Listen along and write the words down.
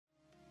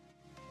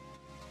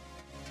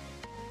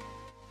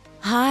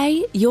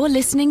Hi, you're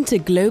listening to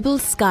Global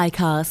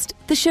Skycast,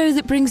 the show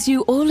that brings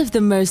you all of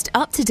the most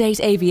up-to-date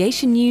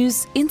aviation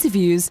news,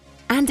 interviews,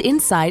 and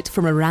insight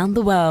from around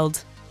the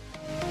world.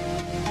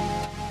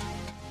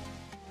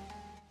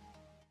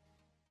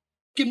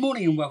 Good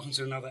morning and welcome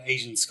to another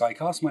Asian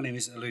Skycast. My name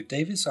is Alud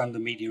Davis. I'm the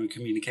Media and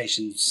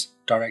Communications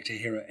Director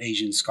here at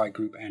Asian Sky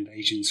Group and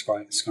Asian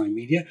Sky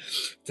Media.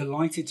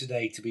 Delighted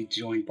today to be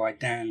joined by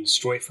Dan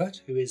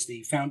Streufert, who is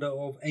the founder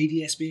of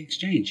ADSB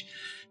Exchange.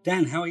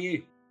 Dan, how are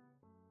you?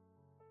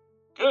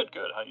 Good.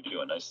 How you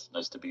doing? Nice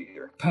to be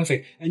here.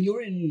 Perfect. And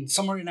you're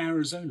somewhere in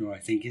Arizona, I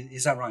think.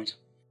 Is that right?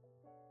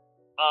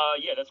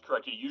 Yeah, that's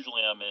correct.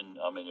 Usually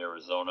I'm in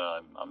Arizona.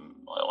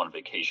 I'm on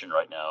vacation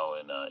right now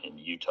in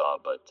Utah,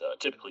 but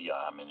typically, yeah,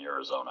 I'm in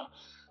Arizona.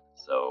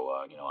 So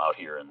out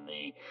here in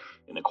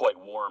the quite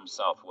warm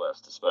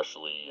Southwest,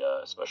 especially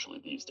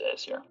these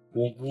days here.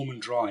 Warm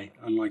and dry,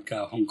 unlike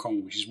Hong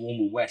Kong, which is warm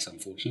and wet,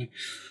 unfortunately.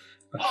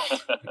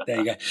 But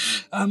there you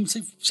go.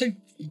 So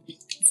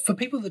for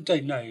people that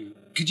don't know,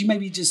 could you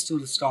maybe just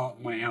sort of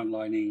start by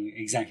outlining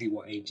exactly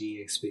what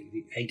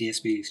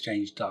ADSB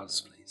Exchange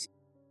does, please?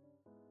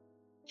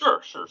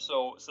 Sure.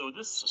 So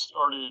this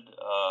started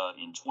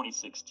in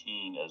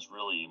 2016 as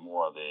really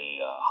more of a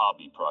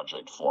hobby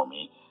project for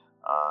me.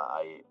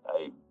 I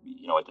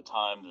at the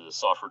time the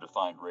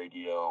software-defined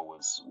radio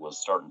was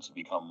starting to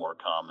become more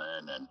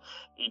common, and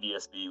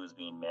ADSB was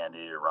being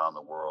mandated around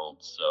the world.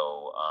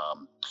 So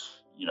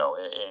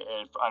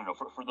and I don't know,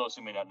 for those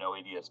who may not know,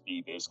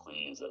 ADSB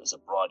basically is a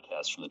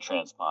broadcast from the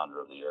transponder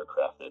of the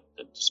aircraft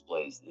that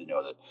displays,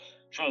 that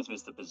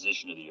transmits the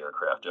position of the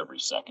aircraft every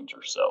second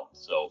or so.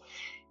 So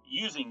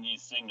using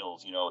these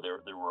signals,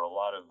 there were a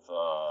lot of,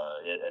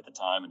 at the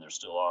time, and there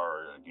still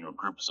are,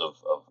 groups of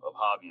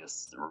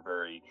hobbyists that were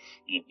very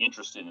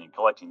interested in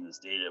collecting this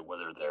data,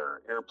 whether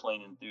they're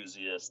airplane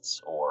enthusiasts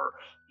or,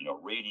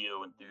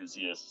 radio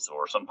enthusiasts,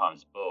 or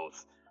sometimes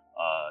both.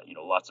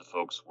 Lots of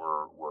folks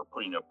were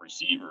putting up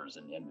receivers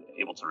and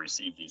able to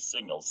receive these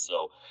signals.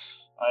 So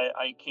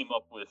I came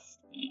up with,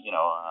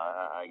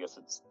 I guess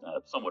it's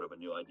somewhat of a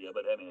new idea,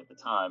 but I mean, at the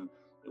time,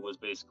 it was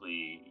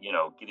basically,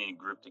 getting a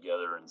group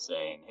together and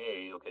saying,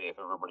 hey, okay, if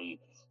everybody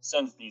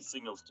sends these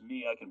signals to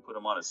me, I can put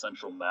them on a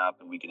central map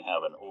and we can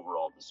have an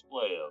overall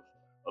display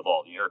of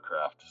all the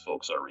aircraft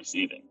folks are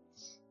receiving.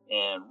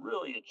 And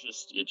really, it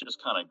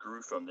just kind of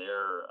grew from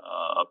there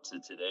up to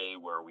today,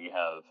 where we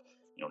have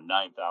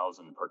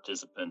 9,000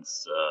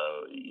 participants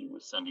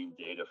sending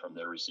data from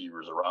their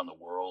receivers around the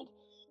world,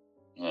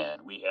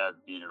 and we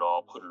aggregate it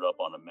all, put it up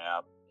on a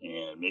map,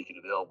 and make it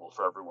available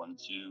for everyone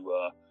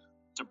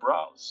to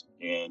browse.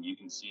 And you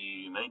can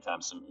see many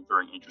times some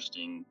very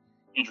interesting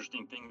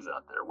things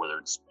out there, whether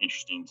it's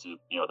interesting to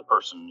the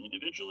person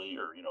individually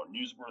or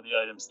newsworthy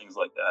items, things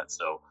like that.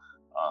 So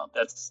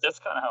that's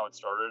kind of how it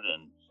started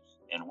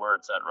and where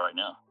it's at right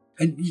now.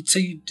 And so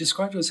you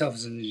describe yourself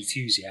as an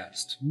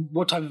enthusiast.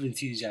 What type of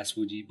enthusiast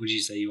would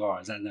you say you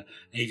are? Is that an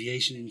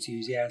aviation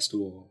enthusiast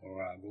or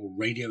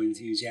radio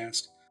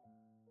enthusiast?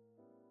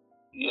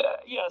 Yeah.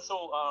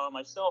 So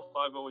myself,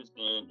 I've always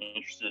been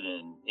interested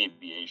in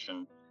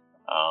aviation.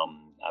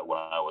 When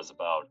I was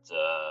about,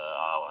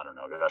 I don't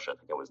know, gosh, I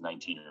think I was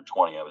 19 or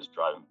 20. I was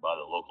driving by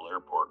the local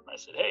airport, and I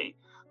said, hey,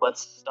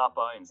 let's stop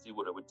by and see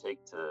what it would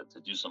take to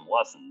do some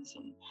lessons.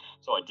 And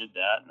so I did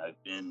that, and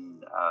I've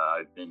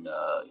been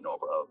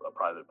a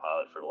private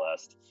pilot for the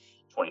last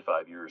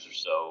 25 years or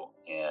so.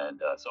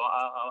 And so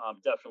I'm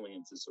definitely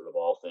into sort of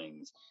all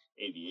things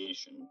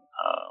aviation.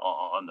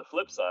 On the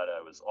flip side,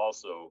 I was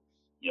also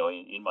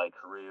in my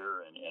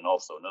career, and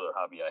also another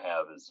hobby I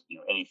have is,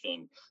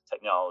 anything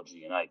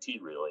technology and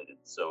IT related.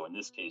 So in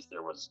this case,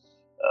 there was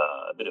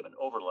a bit of an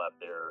overlap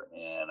there,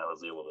 and I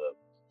was able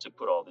to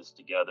put all this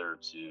together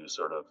to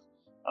sort of,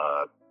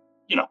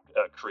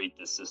 create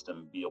this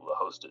system, be able to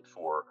host it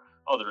for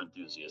other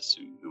enthusiasts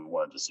who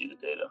wanted to see the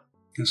data.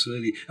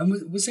 Absolutely.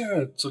 And was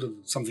there a sort of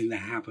something that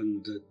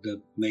happened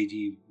that made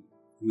you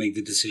make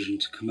the decision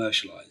to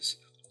commercialize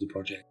the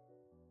project?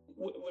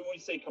 When we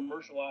say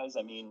commercialize,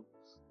 I mean,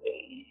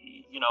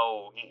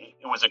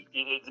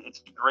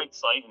 it's a great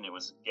site, and it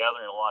was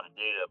gathering a lot of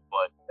data,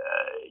 but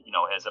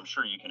as I'm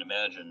sure you can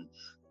imagine,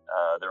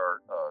 there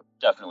are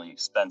definitely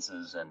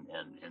expenses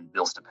and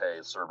bills to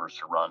pay, servers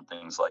to run,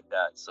 things like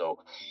that. So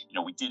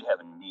we did have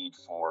a need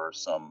for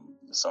some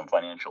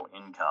financial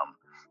income,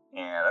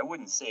 and I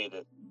wouldn't say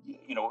that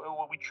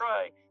we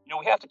try.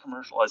 We have to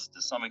commercialize it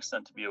to some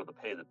extent to be able to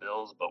pay the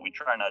bills, but we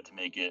try not to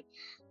make it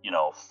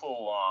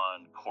full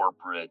on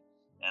corporate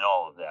and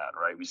all of that,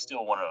 right? We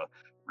still want to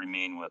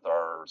remain with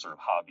our sort of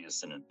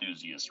hobbyist and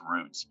enthusiast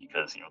roots,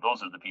 because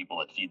those are the people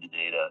that feed the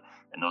data,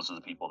 and those are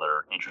the people that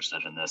are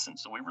interested in this. And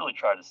so we really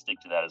try to stick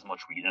to that as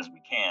much as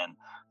we can.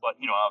 But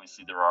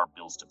obviously there are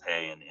bills to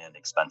pay and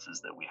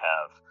expenses that we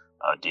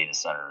have, data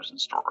centers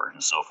and storage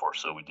and so forth.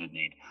 So we did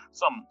need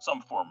some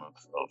form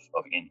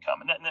of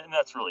income, and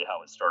that's really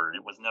how it started.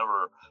 It was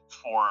never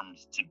formed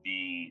to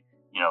be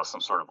some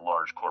sort of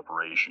large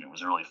corporation. It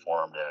was really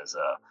formed as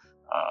a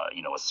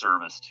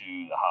service to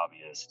the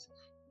hobbyist.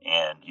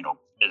 And,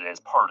 as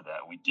part of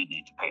that, we did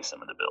need to pay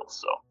some of the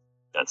bills. So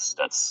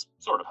that's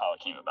sort of how it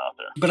came about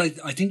there. But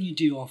I think you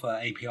do offer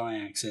API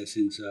access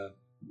into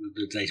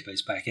the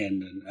database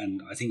backend,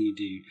 and I think you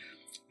do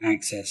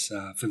access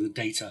for the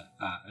data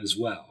as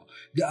well.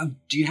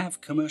 Do you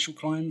have commercial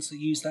clients that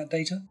use that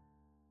data?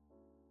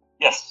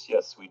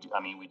 Yes, we do.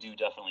 I mean, we do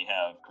definitely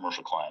have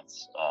commercial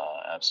clients.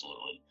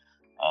 Absolutely.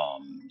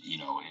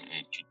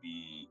 It could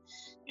be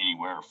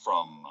anywhere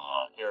from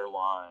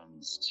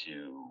airlines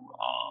to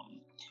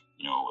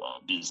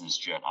business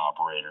jet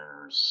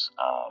operators,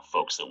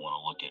 folks that want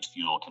to look at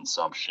fuel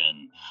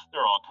consumption.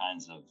 There are all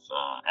kinds of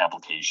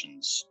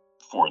applications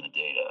for the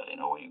data.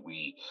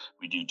 We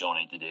do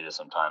donate the data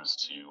sometimes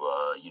to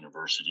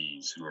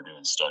universities who are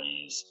doing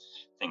studies,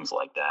 things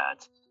like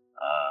that.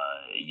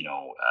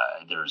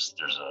 There's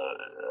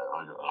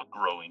a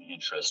growing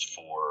interest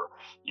for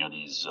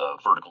these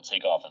vertical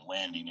takeoff and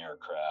landing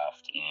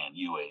aircraft and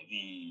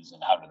UAVs,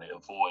 and how do they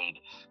avoid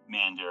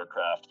manned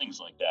aircraft, things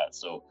like that.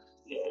 So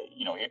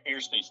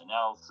airspace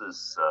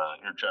analysis,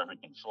 air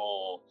traffic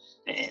control.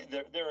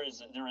 There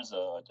is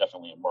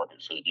definitely a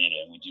market for the data,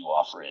 and we do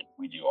offer it.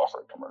 We do offer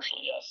it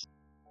commercially, yes.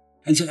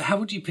 And so, how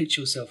would you pitch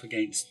yourself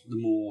against the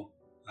more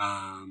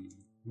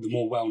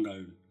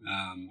well-known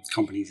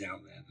companies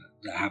out there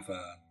that have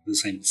the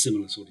same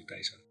similar sort of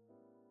data?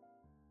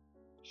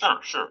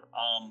 Sure.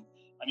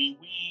 I mean,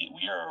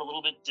 we are a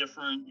little bit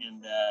different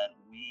in that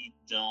we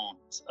don't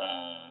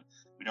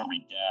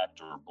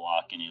redact or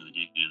block any of the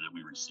data that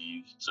we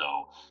receive.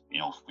 So,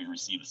 if we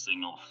receive a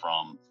signal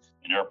from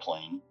an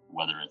airplane,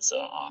 whether it's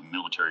a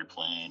military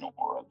plane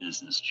or a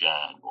business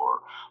jet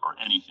or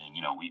anything,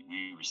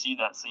 we receive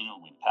that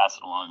signal, we pass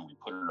it along, and we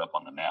put it up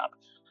on the map.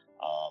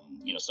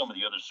 Some of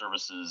the other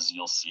services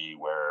you'll see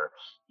where,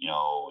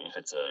 if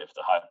it's a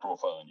high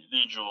profile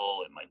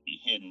individual, it might be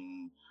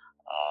hidden.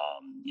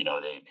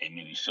 They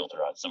maybe filter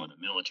out some of the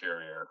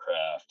military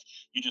aircraft.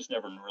 You just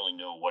never really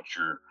know what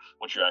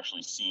you're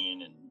actually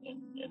seeing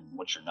and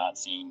what you're not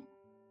seeing.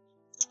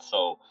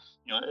 So,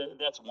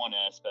 that's one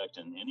aspect.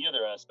 And the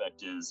other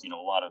aspect is, a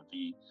lot of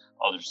the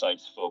other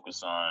sites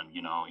focus on,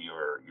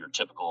 your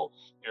typical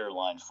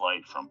airline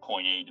flight from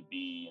point A to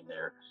B, and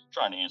they're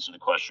trying to answer the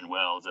question,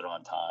 well, is it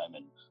on time,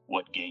 and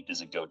what gate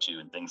does it go to,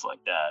 and things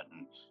like that.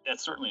 And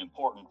that's certainly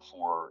important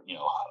for,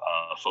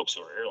 folks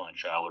who are airline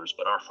travelers,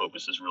 but our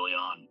focus is really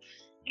on,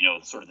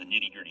 sort of the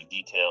nitty-gritty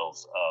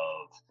details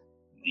of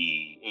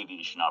the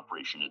aviation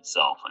operation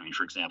itself. I mean,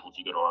 for example, if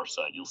you go to our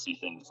site, you'll see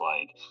things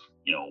like,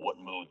 what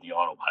mode the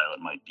autopilot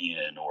might be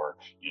in, or,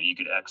 you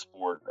could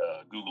export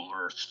Google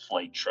Earth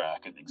flight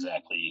track of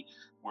exactly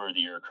where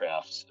the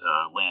aircraft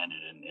landed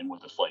and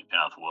what the flight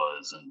path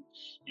was. And,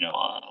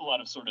 a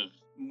lot of sort of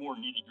more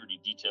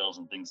nitty-gritty details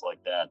and things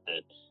like that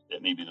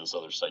maybe those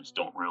other sites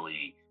don't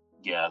really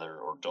gather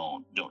or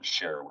don't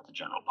share with the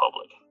general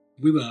public.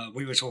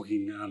 We were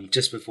talking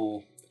just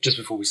before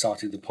we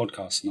started the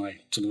podcast, and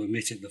I sort of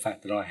admitted the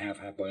fact that I have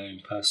had my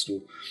own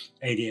personal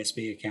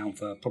ADSB account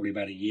for probably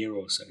about a year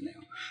or so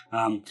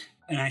now.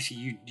 And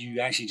actually, you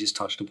actually just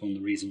touched upon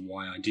the reason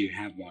why I do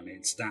have one.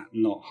 It's that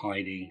not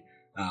hiding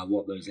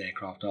what those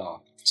aircraft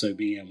are. So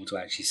being able to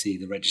actually see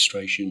the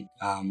registration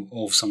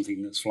of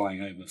something that's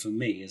flying over, for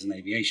me as an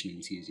aviation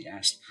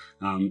enthusiast,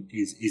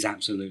 is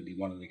absolutely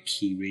one of the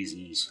key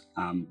reasons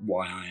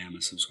why I am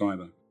a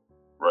subscriber.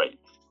 Right.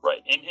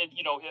 And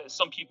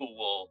some people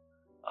will,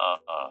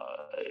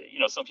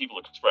 some people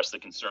express the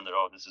concern that,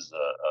 this is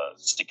a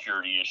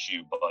security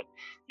issue, but,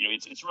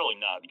 it's really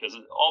not, because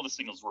all the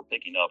signals we're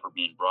picking up are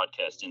being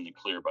broadcast in the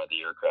clear by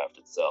the aircraft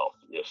itself.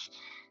 If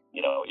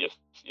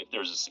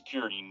there's a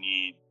security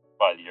need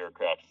by the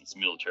aircraft, if it's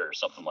military or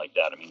something like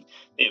that, I mean,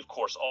 of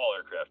course, all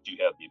aircraft do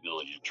have the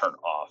ability to turn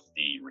off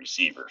the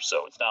receiver.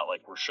 So it's not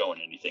like we're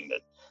showing anything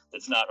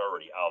that's not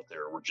already out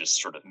there. We're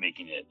just sort of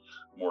making it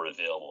more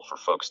available for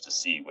folks to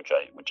see, which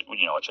I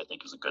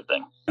think is a good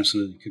thing.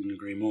 Absolutely, couldn't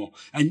agree more.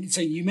 And so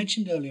you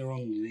mentioned earlier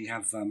on that you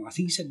have, I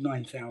think you said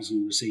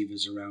 9,000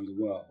 receivers around the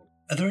world.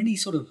 Are there any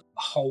sort of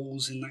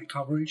holes in that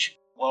coverage?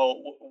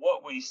 Well,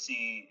 what we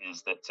see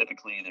is that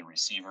typically the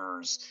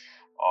receivers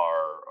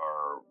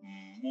are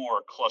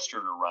more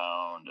clustered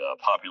around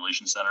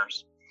population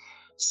centers.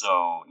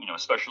 So,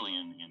 especially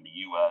in the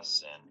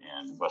U.S.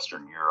 and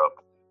Western Europe,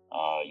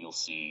 you'll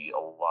see a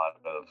lot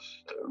of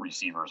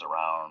receivers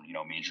around,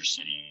 major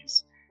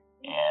cities,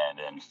 and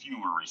then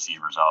fewer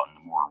receivers out in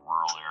the more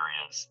rural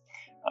areas.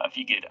 If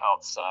you get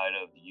outside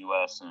of the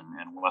U.S.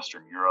 and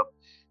Western Europe,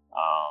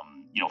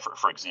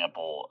 for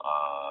example,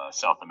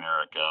 South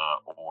America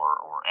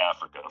or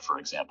Africa, for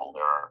example,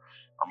 there are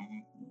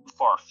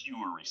far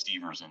fewer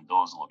receivers in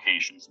those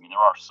locations. I mean, there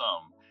are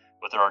some,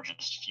 but there are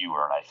just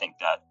fewer. And I think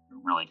that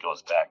really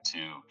goes back to,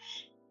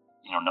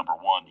 number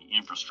one, the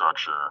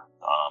infrastructure,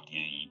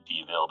 the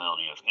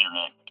availability of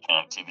internet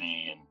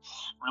connectivity and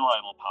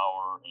reliable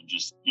power, and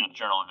just, the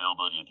general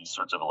availability of these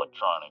sorts of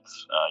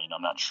electronics.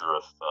 I'm not sure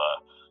if,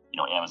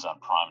 Amazon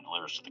Prime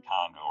delivers to the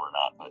Congo or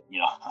not, but,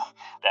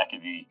 that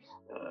could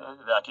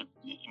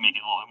make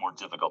it a little bit more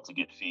difficult to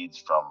get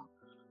feeds from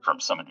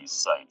some of these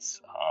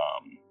sites.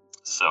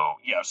 So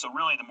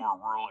really the more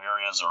rural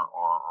areas are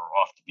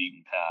off the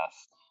beaten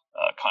path.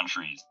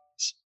 countries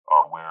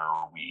are where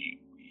we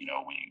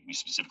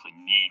specifically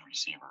need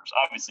receivers.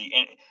 Obviously,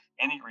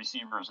 any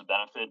receiver is a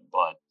benefit,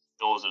 but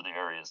those are the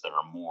areas that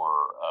are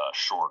more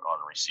short on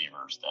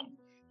receivers than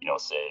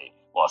say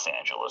Los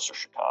Angeles or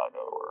Chicago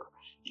or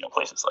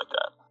places like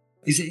that.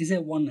 Is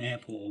there one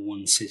airport or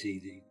one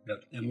city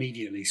that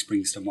immediately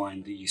springs to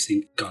mind that you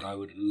think, God, I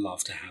would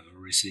love to have a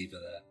receiver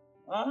there?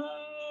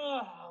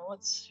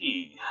 Let's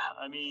see.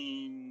 I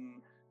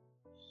mean,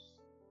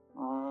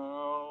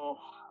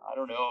 I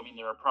don't know. I mean,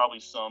 there are probably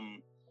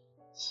some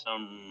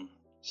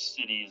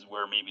cities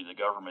where maybe the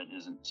government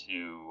isn't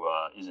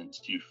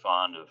too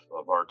fond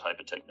of our type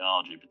of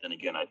technology. But then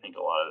again, I think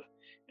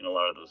in a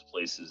lot of those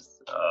places,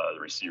 the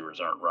receivers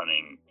aren't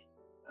running.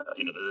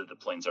 The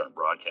planes aren't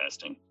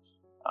broadcasting.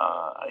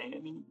 I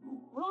mean,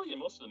 really, in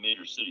most of the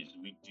major cities,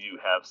 we do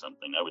have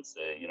something. I would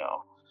say,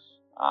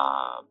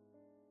 out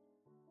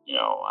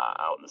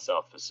in the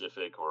South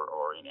Pacific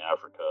or in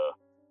Africa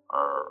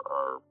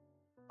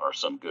are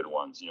some good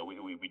ones.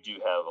 We do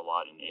have a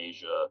lot in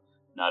Asia,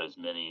 not as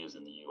many as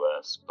in the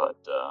U.S. But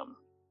I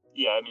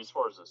mean, as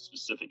far as a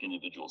specific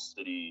individual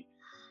city,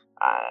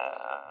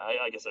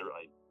 I guess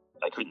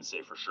I couldn't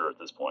say for sure at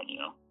this point.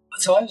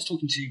 So I was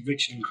talking to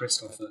Richard and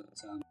Christoph at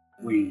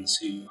Wings,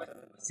 who I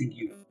think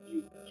you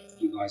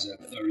guys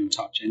are in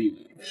touch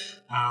anyway.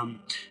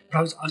 But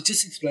I was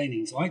just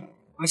explaining. So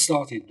I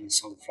started this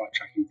whole flight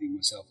tracking thing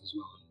myself as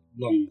well a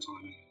long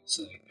time ago.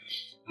 So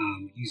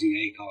using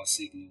ACARS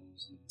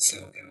signals and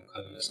cell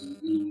codes and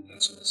all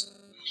that sort of stuff.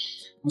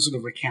 I was sort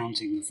of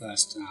recounting the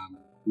first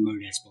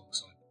Mode S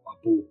box I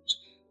bought.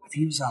 I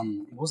think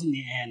it wasn't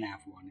the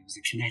AirNav one, it was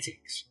the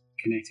kinetic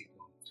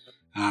one.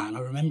 And I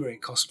remember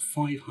it cost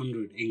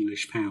 500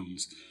 English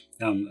pounds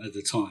at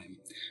the time,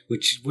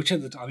 which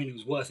at the time, I mean, it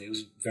was worth it. It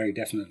was very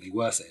definitely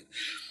worth it.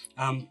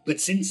 But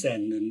since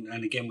then,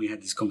 and again, we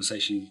had this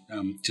conversation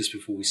just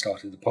before we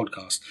started the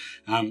podcast.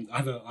 I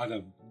have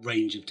a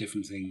range of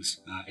different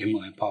things in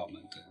my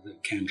apartment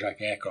that can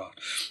track aircraft.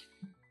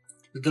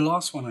 But the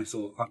last one I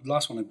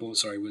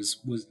bought, was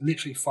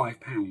literally £5,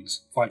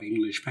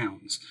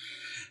 £5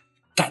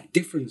 That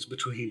difference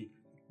between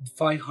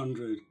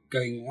 500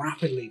 going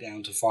rapidly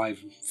down to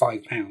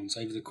 £5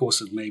 over the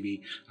course of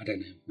maybe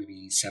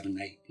 7,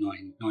 8,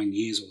 9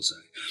 years or so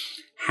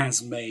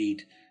has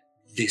made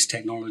this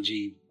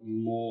technology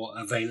more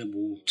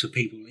available to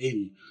people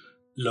in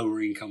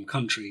lower income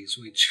countries,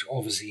 which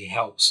obviously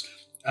helps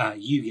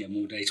you get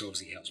more data,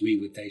 obviously helps me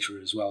with data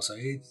as well. So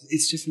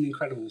it's just an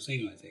incredible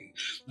thing,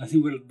 I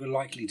think we're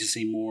likely to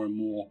see more and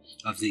more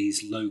of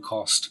these low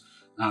cost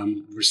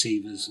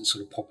receivers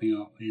sort of popping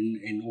up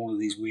in all of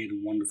these weird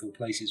and wonderful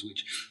places,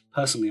 which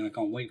personally I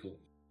can't wait for.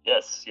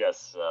 Yes,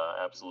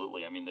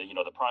 absolutely. I mean,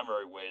 the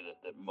primary way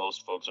that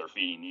most folks are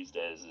feeding these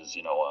days is,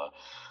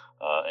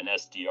 an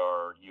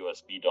SDR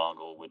USB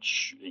dongle,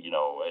 which,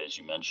 as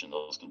you mentioned,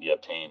 those can be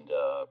obtained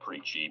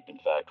pretty cheap. In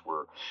fact,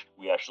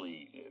 we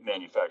actually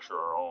manufacture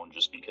our own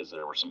just because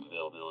there were some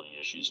availability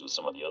issues with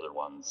some of the other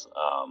ones.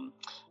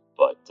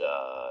 But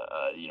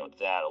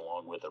that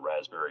along with the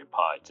Raspberry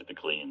Pi,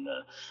 typically, and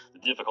the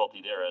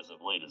difficulty there as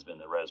of late has been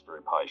the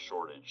Raspberry Pi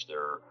shortage.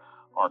 There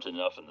aren't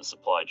enough in the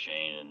supply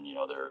chain, and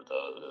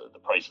the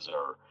prices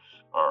are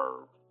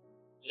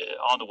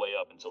on the way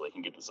up until they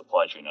can get the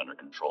supply chain under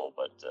control.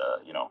 But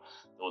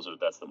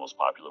that's the most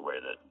popular way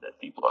that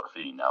people are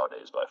feeding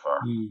nowadays by far.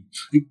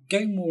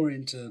 Going more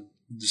into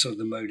sort of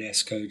the Mode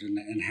S code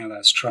and how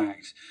that's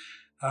tracked.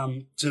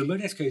 So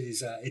Mode S code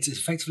it's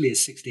effectively a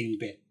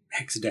 16-bit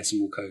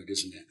hexadecimal code,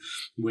 isn't it?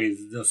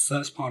 With the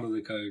first part of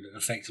the code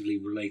effectively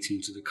relating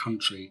to the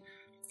country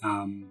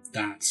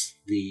that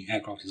the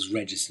aircraft is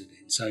registered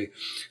in. So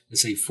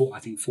let's say I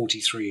think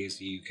 43 is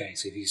the UK.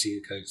 So if you see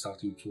the code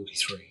starting with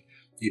 43,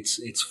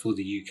 it's for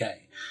the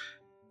UK.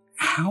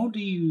 How do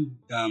you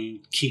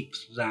keep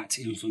that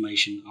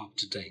information up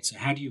to date? So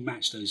how do you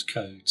match those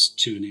codes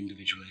to an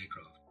individual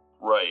aircraft?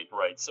 Right.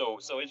 So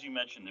as you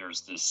mentioned,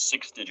 there's this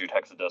 6-digit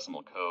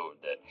hexadecimal code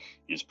that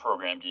is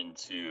programmed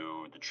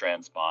into the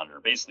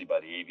transponder, basically by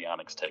the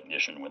avionics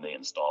technician when they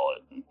install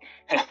it.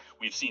 And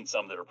we've seen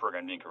some that are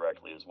programmed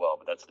incorrectly as well,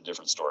 but that's a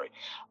different story.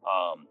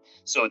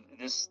 So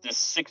this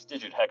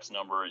 6-digit hex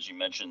number, as you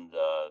mentioned,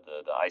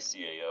 the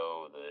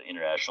ICAO, the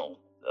International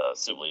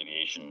Civil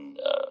Aviation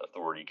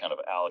Authority, kind of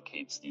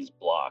allocates these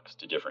blocks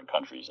to different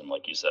countries. And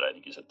like you said, I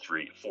think you said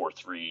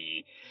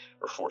 4.3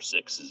 or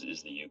 4.6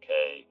 is the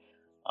UK.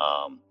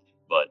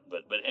 But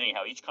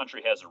anyhow, each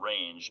country has a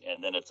range,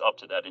 and then it's up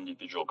to that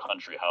individual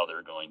country how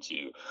they're going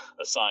to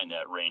assign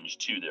that range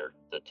to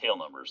the tail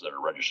numbers that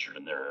are registered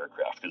in their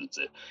aircraft, because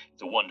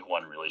it's a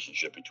one-to-one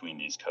relationship between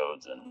these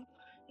codes and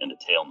the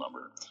tail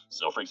number.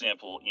 So, for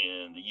example,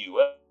 in the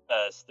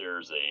U.S.,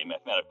 there's a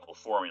mathematical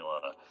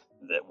formula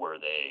where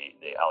they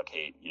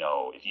allocate,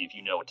 if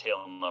you know a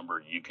tail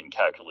number, you can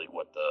calculate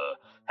what the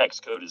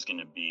hex code is going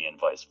to be, and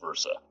vice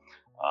versa.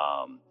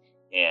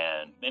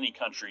 And many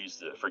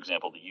countries, for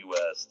example, the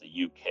US,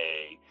 the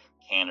UK,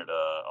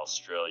 Canada,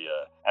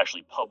 Australia,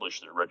 actually publish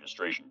their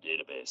registration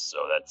database.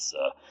 So that's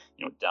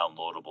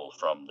downloadable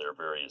from their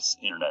various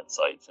internet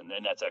sites. And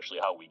then that's actually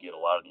how we get a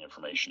lot of the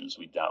information is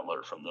we download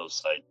it from those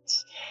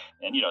sites.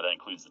 And, that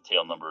includes the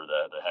tail number,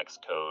 the hex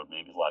code,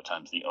 maybe a lot of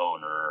times the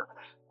owner,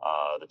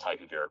 the type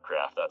of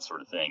aircraft, that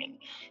sort of thing.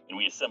 And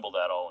we assemble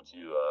that all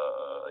into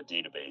a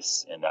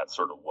database, and that's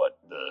sort of what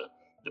the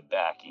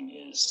backing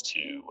is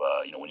to,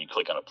 when you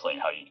click on a plane,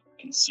 how you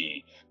can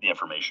see the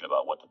information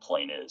about what the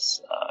plane is.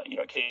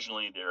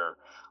 Occasionally there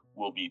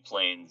will be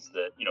planes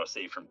that,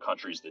 say from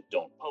countries that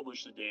don't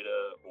publish the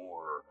data,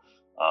 or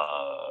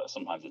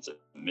sometimes it's a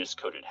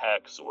miscoded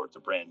hex, or it's a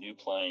brand new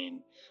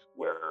plane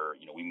where,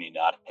 we may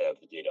not have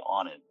the data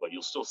on it, but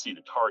you'll still see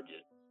the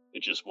target.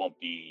 It just won't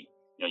be,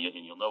 and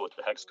you'll know what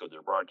the hex code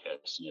they're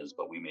broadcasting is,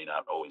 but we may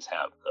not always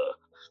have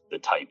the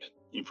type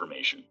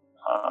information.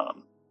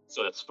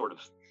 So that's sort of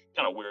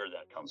kind of where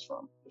that comes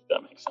from, if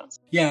that makes sense.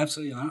 Yeah,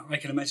 absolutely. I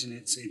can imagine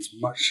it's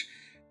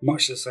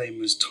much the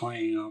same as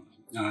tying up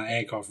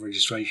aircraft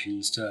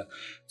registrations to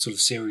sort of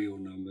serial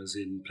numbers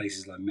in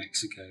places like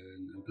Mexico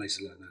and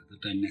places like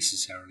that don't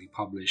necessarily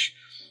publish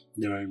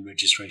their own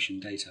registration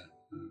data.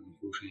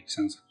 Unfortunately,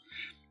 sounds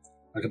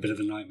like a bit of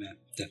a nightmare,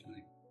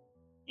 definitely.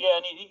 Yeah,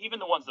 and even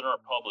the ones that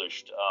aren't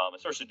published,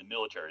 especially the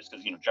militaries,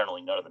 because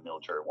generally none of the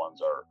military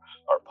ones are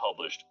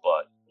published.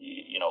 But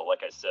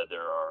like I said,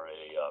 there are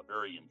a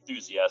very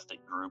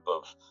enthusiastic group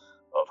of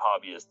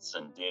hobbyists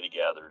and data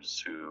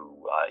gatherers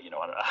who, I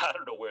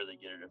don't know where they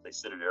get it. If they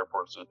sit at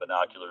airports with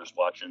binoculars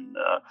watching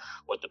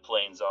what the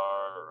planes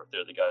are, or if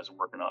they're the guys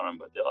working on them,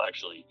 but they'll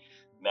actually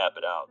map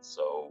it out.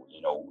 So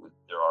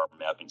there are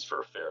mappings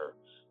for a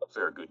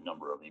fair good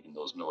number of even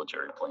those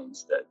military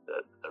planes that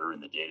are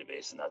in the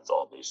database, and that's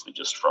all basically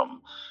just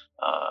from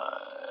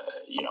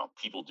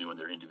people doing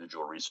their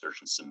individual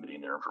research and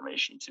submitting their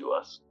information to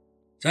us.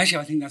 So actually,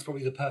 I think that's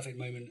probably the perfect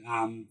moment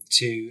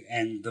to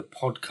end the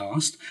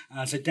podcast.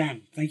 So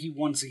Dan, thank you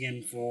once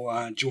again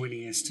for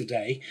joining us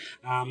today.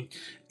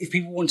 If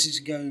people wanted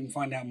to go and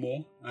find out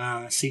more,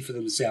 see for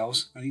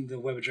themselves, I think the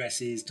web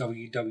address is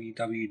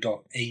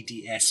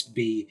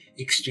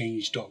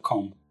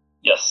www.adsbexchange.com.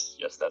 Yes,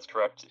 that's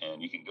correct.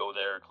 And you can go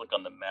there, click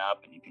on the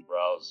map, and you can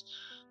browse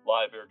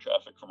live air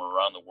traffic from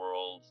around the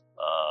world.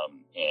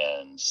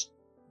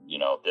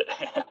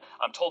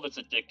 I'm told it's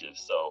addictive.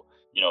 So,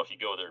 if you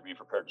go there, be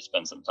prepared to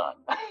spend some time.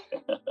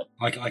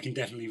 I can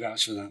definitely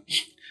vouch for that.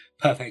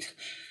 Perfect.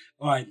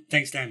 All right.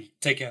 Thanks, Dan.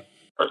 Take care.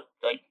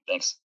 Great.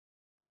 Thanks.